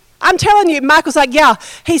 I'm telling you, Michael's like, yeah.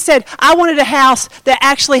 He said, I wanted a house that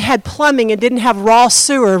actually had plumbing and didn't have raw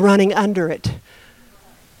sewer running under it.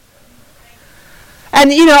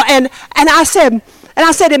 And, and I said,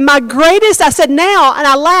 and my greatest, I said, now, and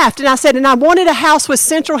I laughed, and I said, and I wanted a house with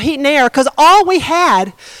central heat and air, because all we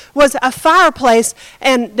had was a fireplace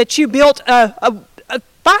and that you built a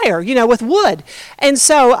fire, with wood. And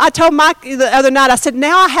so I told Mike the other night, I said,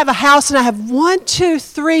 now I have a house and I have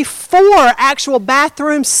 4 actual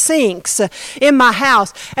bathroom sinks in my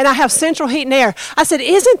house, and I have central heat and air. I said,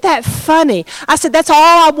 isn't that funny? I said, that's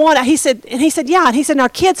all I want. He said, yeah. And he said, and our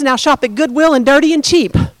kids now shop at Goodwill and Dirty and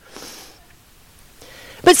Cheap.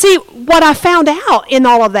 But see, what I found out in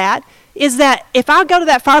all of that is that if I go to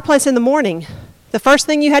that fireplace in the morning, the first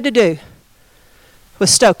thing you had to do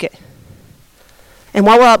was stoke it. And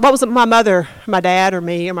what was it, my mother, my dad, or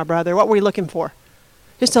me, or my brother, what were we looking for?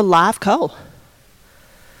 Just a live coal.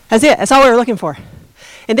 That's it. That's all we were looking for.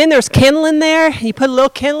 And then there's kindling there. You put a little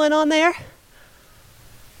kindling on there.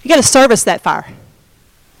 You got to service that fire.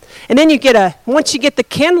 And then once you get the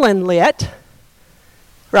kindling lit,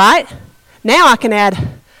 right? Now I can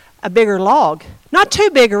add a bigger log. Not too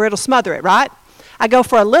big or it'll smother it, right? I go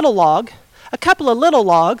for a little log, a couple of little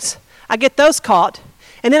logs. I get those caught.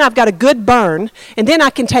 And then I've got a good burn, and then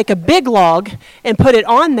I can take a big log and put it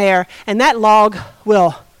on there, and that log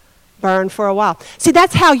will burn for a while. See,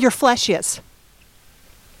 that's how your flesh is.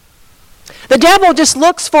 The devil just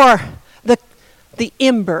looks for the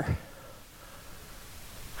ember.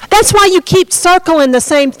 That's why you keep circling the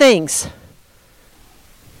same things.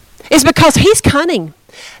 It's because he's cunning.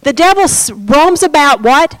 The devil roams about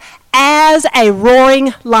what? As a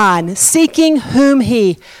roaring lion, seeking whom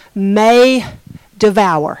he may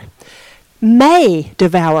devour. May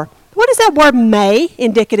devour. What is that word may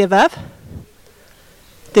indicative of?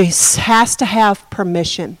 This has to have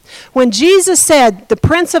permission. When Jesus said, the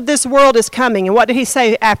prince of this world is coming, and what did he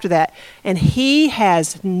say after that? And he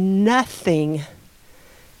has nothing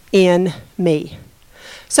in me.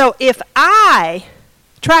 So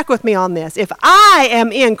track with me on this, if I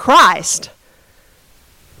am in Christ,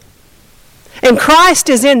 and Christ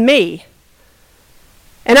is in me,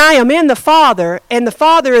 and I am in the Father, and the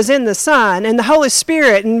Father is in the Son, and the Holy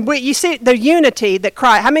Spirit, and you see the unity that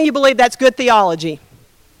Christ, how many of you believe that's good theology?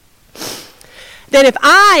 Then if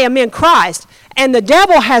I am in Christ, and the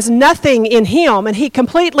devil has nothing in him, and he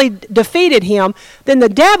completely defeated him, then the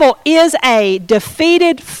devil is a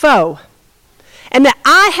defeated foe. And that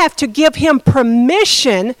I have to give him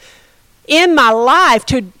permission in my life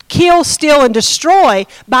to kill, steal, and destroy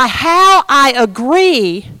by how I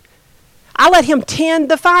agree. I let him tend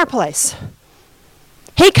the fireplace.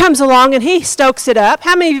 He comes along and he stokes it up.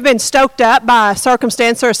 How many of you have been stoked up by a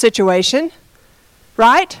circumstance or a situation?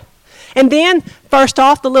 Right? And then, first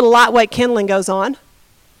off, the little lightweight kindling goes on.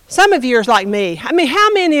 Some of you are like me. I mean,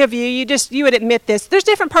 how many of you, you would admit this? There's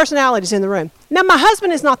different personalities in the room. Now, my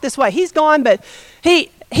husband is not this way. He's gone, but he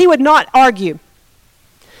would not argue.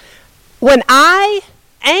 When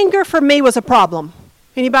anger for me was a problem.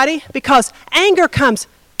 Anybody? Because anger comes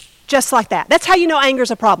just like that. That's how you know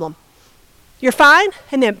anger's a problem. You're fine,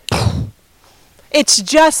 and then it's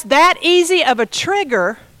just that easy of a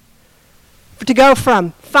trigger to go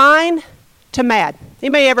from fine to mad.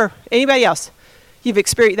 Anybody else? You've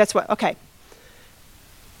experienced, that's what, okay.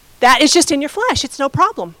 That is just in your flesh. It's no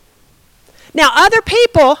problem. Now, other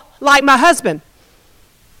people, like my husband,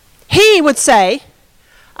 he would say,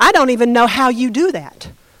 I don't even know how you do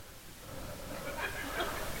that.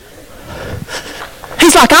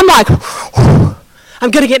 I'm like,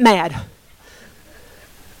 I'm going to get mad.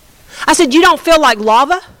 I said, you don't feel like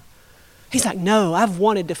lava? He's like, no, I've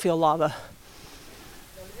wanted to feel lava.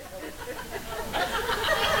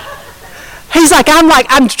 He's like,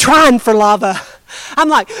 I'm trying for lava. I'm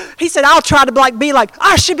like, he said, I'll try to be like,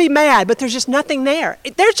 I should be mad, but there's just nothing there.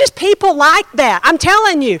 There's just people like that. I'm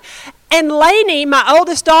telling you. And Lainey, my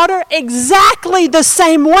oldest daughter, exactly the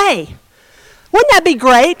same way. Wouldn't that be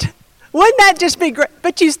great? Wouldn't that just be great?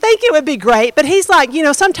 But you think it would be great, but he's like,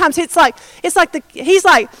 sometimes he's like,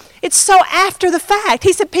 it's so after the fact.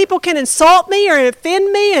 He said people can insult me or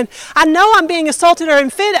offend me, and I know I'm being assaulted or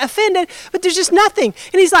offended, but there's just nothing.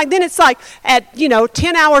 And he's like, then it's like at,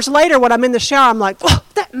 10 hours later when I'm in the shower, I'm like, oh,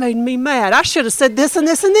 that made me mad. I should have said this and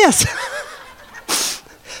this and this.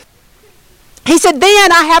 He said,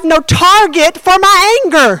 then I have no target for my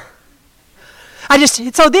anger.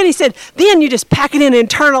 So then he said, then you just pack it in and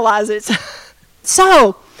internalize it.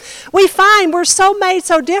 So We find we're so made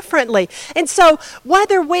so differently. And so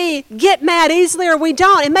whether we get mad easily or we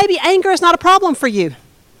don't, and maybe anger is not a problem for you.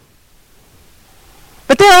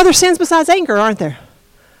 But there are other sins besides anger, aren't there?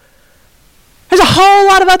 There's a whole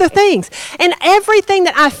lot of other things. And everything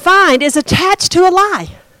that I find is attached to a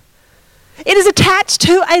lie. It is attached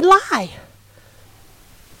to a lie.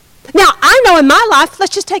 Now, I know in my life,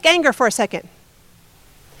 let's just take anger for a second.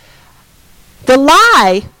 The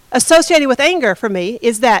lie associated with anger for me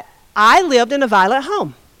is that I lived in a violent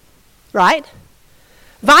home, right?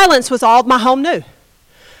 Violence was all my home knew.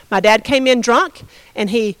 My dad came in drunk, and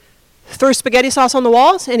he threw spaghetti sauce on the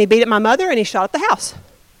walls, and he beat at my mother, and he shot at the house.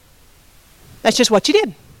 That's just what you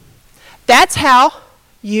did. That's how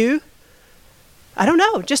you, I don't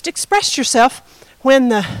know, just expressed yourself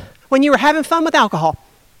when you were having fun with alcohol.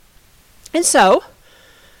 And so,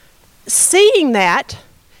 seeing that,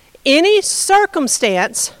 any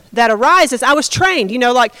circumstance that arises, I was trained,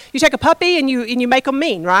 like you take a puppy and you make them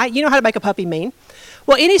mean, right? You know how to make a puppy mean.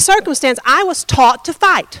 Well, any circumstance, I was taught to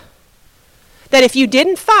fight. That if you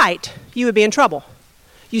didn't fight, you would be in trouble.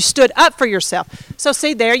 You stood up for yourself. So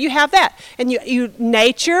see, there you have that. And you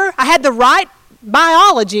nature, I had the right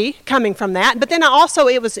biology coming from that, but then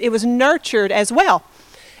it was nurtured as well.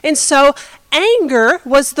 And so anger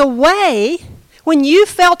was the way, when you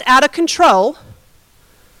felt out of control,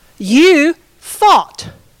 you fought.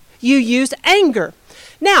 You used anger.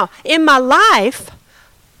 Now, in my life,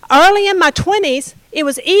 early in my 20s, it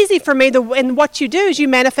was easy for me, and what you do is you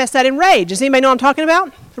manifest that in rage. Does anybody know what I'm talking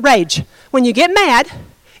about? Rage. When you get mad,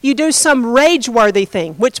 you do some rage-worthy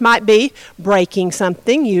thing, which might be breaking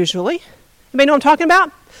something, usually. Anybody know what I'm talking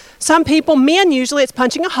about? Some people, men usually, it's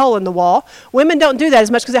punching a hole in the wall. Women don't do that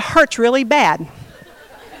as much because it hurts really bad.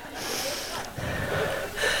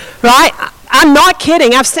 Right? I'm not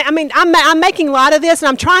kidding. I'm making light of this, and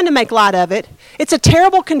I'm trying to make light of it. It's a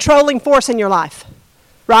terrible controlling force in your life,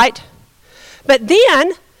 right? But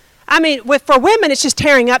then, for women, it's just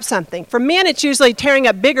tearing up something. For men, it's usually tearing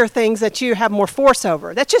up bigger things that you have more force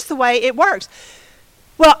over. That's just the way it works.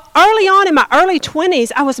 Well, early on in my early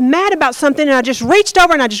 20s, I was mad about something, and I just reached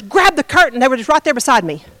over and I just grabbed the curtain. They were just right there beside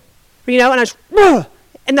me, and I just,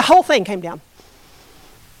 and the whole thing came down.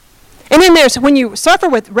 And then when you suffer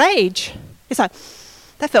with rage, it's like,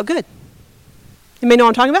 that felt good. You may know what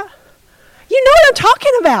I'm talking about? You know what I'm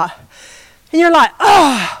talking about. And you're like,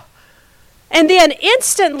 oh. And then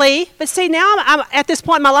instantly, but see, now I'm at this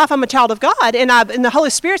point in my life, I'm a child of God, and the Holy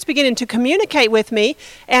Spirit's beginning to communicate with me,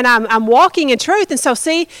 and I'm walking in truth. And so,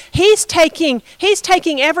 see, He's taking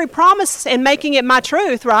every promise and making it my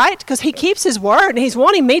truth, right? Because He keeps His word, and He's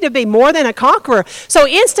wanting me to be more than a conqueror. So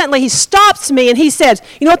instantly, He stops me, and He says,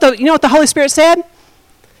 you know what the Holy Spirit said?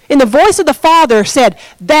 In the voice of the Father said,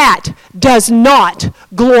 that does not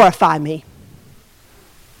glorify me.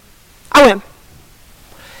 I went,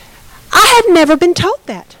 I had never been told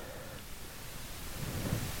that.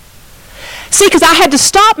 See, because I had to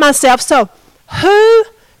stop myself. So, who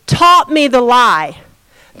taught me the lie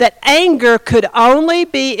that anger could only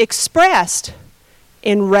be expressed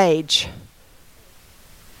in rage?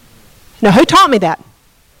 Now, who taught me that?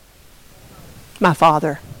 My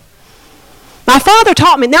father. My father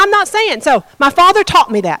taught me. Now, I'm not saying, so my father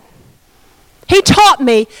taught me that. He taught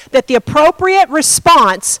me that the appropriate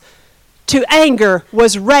response to anger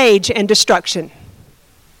was rage and destruction.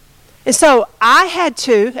 And so I had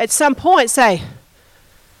to, at some point, say,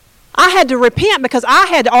 I had to repent because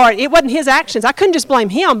it wasn't his actions. I couldn't just blame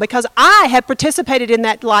him because I had participated in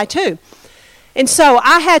that lie too. And so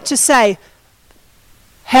I had to say,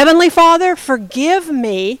 Heavenly Father, forgive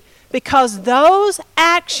me because those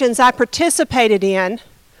actions I participated in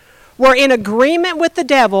were in agreement with the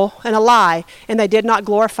devil and a lie, and they did not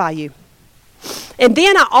glorify you. And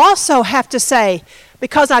then I also have to say,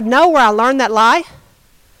 because I know where I learned that lie,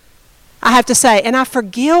 I have to say, and I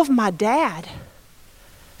forgive my dad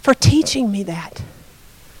for teaching me that.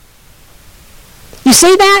 You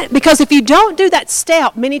see that? Because if you don't do that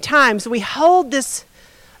step, many times we hold this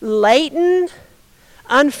latent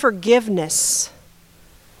unforgiveness.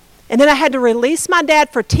 And then I had to release my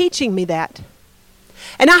dad for teaching me that.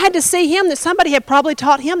 And I had to see him that somebody had probably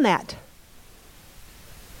taught him that.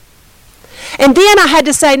 And then I had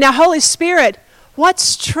to say, now, Holy Spirit,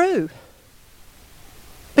 what's true?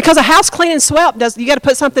 Because a house clean and swept, you got to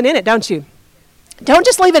put something in it, don't you? Don't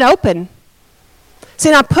just leave it open. See,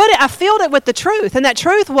 and I filled it with the truth, and that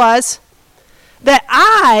truth was that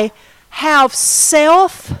I have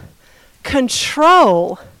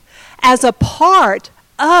self-control as a part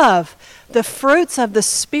of the fruits of the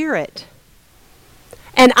Spirit.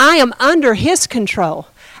 And I am under His control,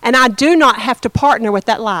 and I do not have to partner with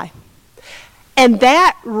that lie. And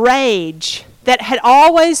that rage that had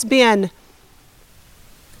always been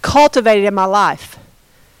cultivated in my life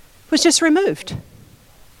was just removed.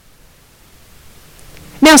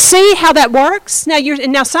 Now see how that works?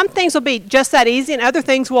 Now some things will be just that easy and other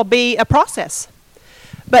things will be a process.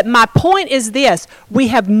 But my point is this: we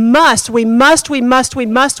must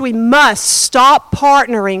stop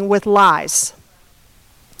partnering with lies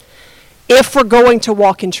if we're going to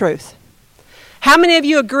walk in truth. How many of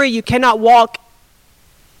you agree you cannot walk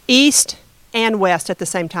east and west at the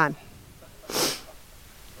same time?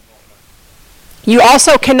 You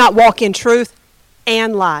also cannot walk in truth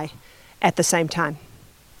and lie at the same time.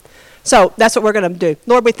 So that's what we're going to do.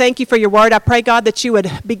 Lord, we thank you for your word. I pray, God, that you would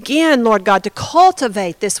begin, Lord God, to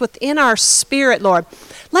cultivate this within our spirit, Lord.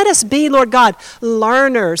 Let us be, Lord God,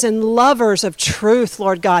 learners and lovers of truth,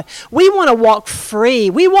 Lord God. We want to walk free.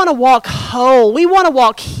 We want to walk whole. We want to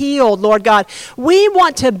walk healed, Lord God. We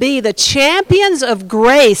want to be the champions of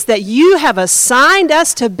grace that you have assigned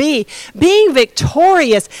us to be, being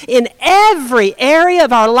victorious in every area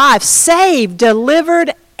of our life, saved,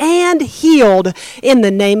 delivered, and healed in the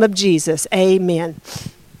name of Jesus. Amen.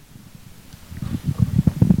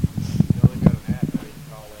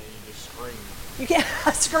 You can't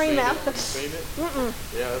scream out. Have you seen it? Mm-mm.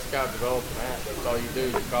 Yeah, this guy developed an app. That's all you do.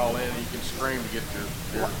 You call in and you can scream to get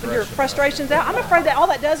your frustrations out. I'm afraid that all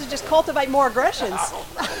that does is just cultivate more aggressions.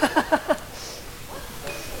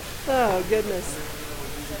 Oh, goodness.